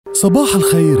صباح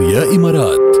الخير يا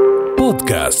إمارات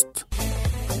بودكاست.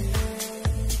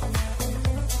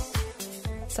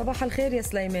 صباح الخير يا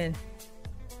سليمان.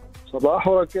 صباح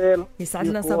ركيل،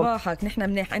 يسعدنا صباحك. نحن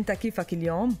منيح، انت كيفك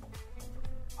اليوم؟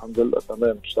 الحمد لله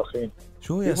تمام مشتاقين.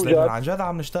 شو يا سليمان عن جد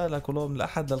عم نشتغل كله من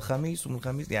الأحد للخميس ومن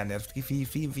الخميس، يعني عرفت كيف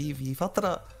في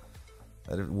فترة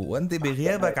وانت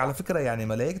بغيابك على فكرة يعني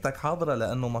ملايكتك حاضرة،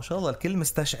 لأنه ما شاء الله الكل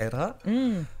مستشعر. ها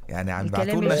يعني عم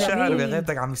بعتوا لنا الشعر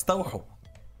بغيابتك عم يستوحوا.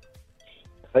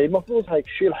 هي المفروض هيك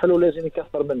الشيء الحلو لازم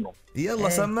يكثر منه. يلا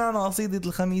سمعنا قصيدة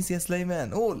الخميس يا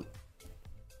سليمان، قول.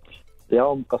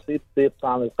 اليوم قصيدتي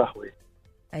بطعم القهوة.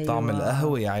 أيوة. طعم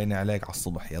القهوة يا عيني عليك على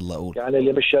الصبح، يلا قول. يعني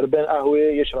اللي مش شربان قهوة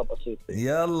يشرب قصيدتي.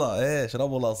 يلا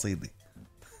اشربوا القصيدة.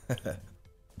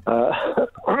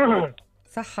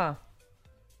 صحة.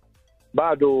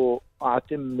 بعده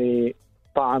أعتمي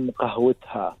طعم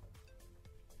قهوتها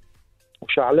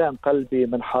وشعلان قلبي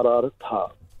من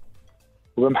حرارتها،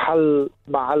 وبمحل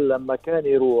معلم مكان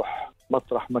يروح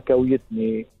مطرح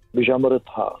مكويتني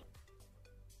بجمرتها،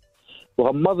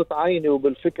 وغمضت عيني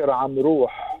وبالفكر عم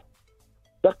روح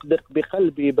دقدق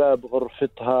بقلبي باب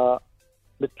غرفتها،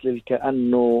 مثل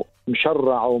كأنه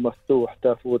مشرع ومفتوح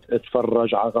تافوت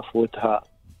اتفرج على غفوتها،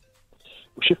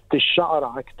 وشفت الشعر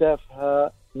على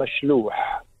كتافها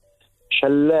مشلوح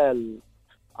شلال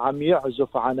عم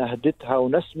يعزف عن نهدتها،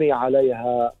 ونسمي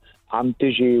عليها عم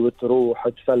تجي وتروح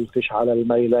تفلفش على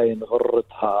الميلين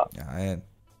غرتها يا عين.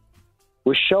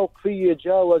 والشوق فيه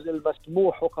جاوز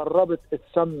المسموح وقربت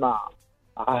اتسمع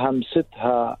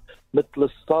عهمستها، مثل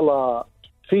الصلاة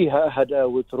فيها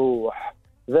هداوة روح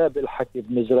ذاب الحكي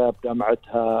بمزراب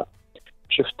دمعتها،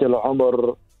 شفت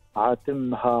العمر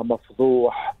عاتمها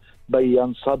مفضوح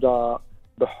بين صدى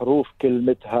بحروف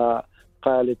كلمتها،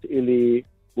 قالت إلي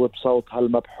وبصوتها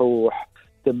المبحوح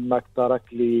تمك ترك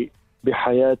لي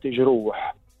بحياتي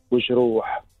جروح،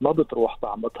 وجروح ما بتروح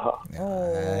طعمتها.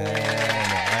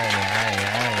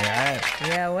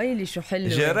 يا ويلي شو حلو.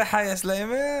 جرحها يا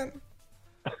سليمان.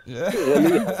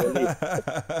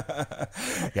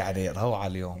 يعني روعة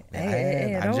اليوم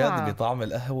عن جد بطعم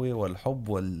القهوة والحب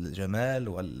والجمال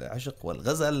والعشق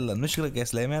والغزل. نشكرك يا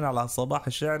سليمان على الصباح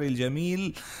الشعري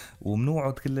الجميل،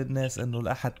 ومنوعد كل الناس انه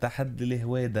الأحد تحدي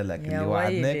الهويدة لك اللي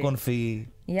وعدناكم فيه.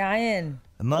 يا عين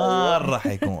نار راح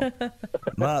يكون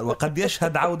نار، وقد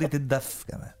يشهد عودة الدف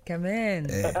كمان.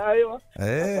 ايوه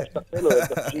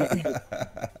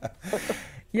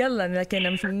يلا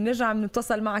لكن مش نرجع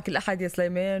نتصل معك الأحد يا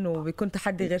سليمان، وبيكون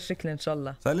تحدي غير شكل إن شاء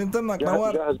الله. سلمتمك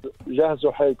نور.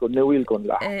 جهزوا حالكم ناويلكم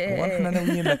الأحد. ونحن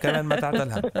ناويين لك كمان ما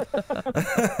تعتلها.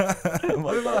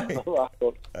 باي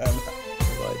باي.